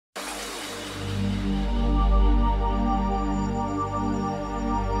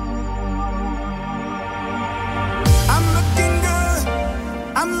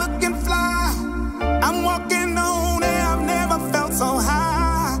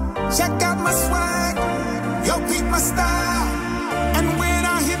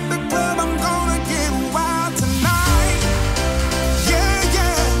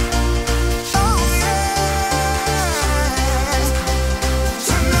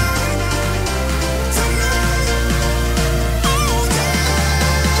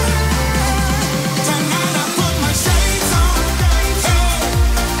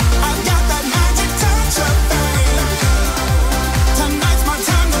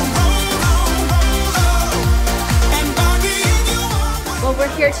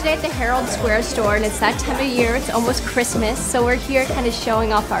here today at the Herald Square store, and it's that time of year. It's almost Christmas, so we're here kind of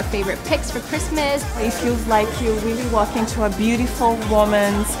showing off our favorite picks for Christmas. It feels like you really walk into a beautiful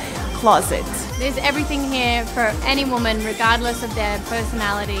woman's closet. There's everything here for any woman, regardless of their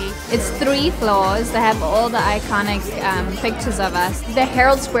personality. It's 3 floors. They have all the iconic pictures of us. The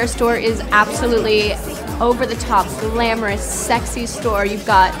Herald Square store is absolutely over the top, glamorous, sexy store. You've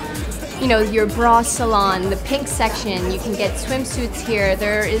got, you know, your bra salon, the pink section. You can get swimsuits here.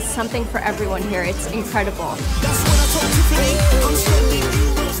 There is something for everyone here. It's incredible.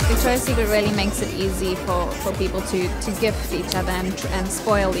 Victoria's Secret really makes it easy for people to gift each other and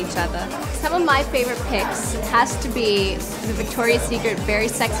spoil each other. Some of my favorite picks has to be the Victoria's Secret Very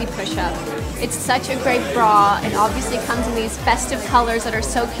Sexy Push-Up. It's such a great bra. It obviously comes in these festive colors that are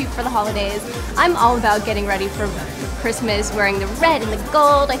so cute for the holidays. I'm all about getting ready for Christmas, wearing the red and the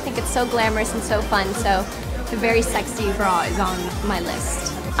gold. I think it's so glamorous and so fun, so the Very Sexy bra is on my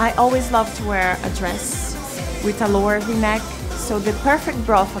list. I always love to wear a dress with a lower V-neck, so the perfect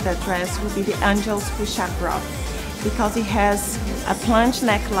bra for that dress would be the Angel's Push-Up bra, because it has a plunge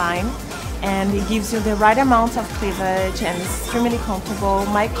neckline and it gives you the right amount of cleavage and it's extremely comfortable.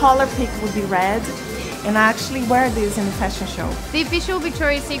 My color pick would be red, and I actually wear this in the fashion show. The official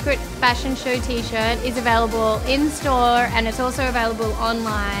Victoria's Secret fashion show t-shirt is available in store, and it's also available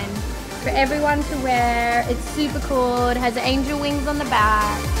online for everyone to wear. It's super cool. It has angel wings on the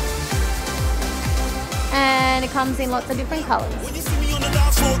back, and it comes in lots of different colors.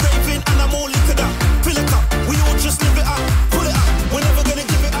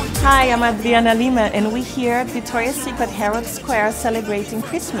 Hi, I'm Adriana Lima, and we're here at Victoria's Secret Herald Square celebrating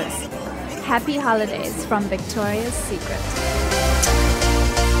Christmas. Happy holidays from Victoria's Secret.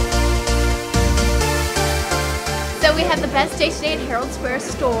 So we had the best day today at Herald Square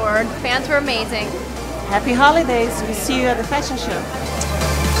store. The fans were amazing. Happy holidays. We see you at the fashion show.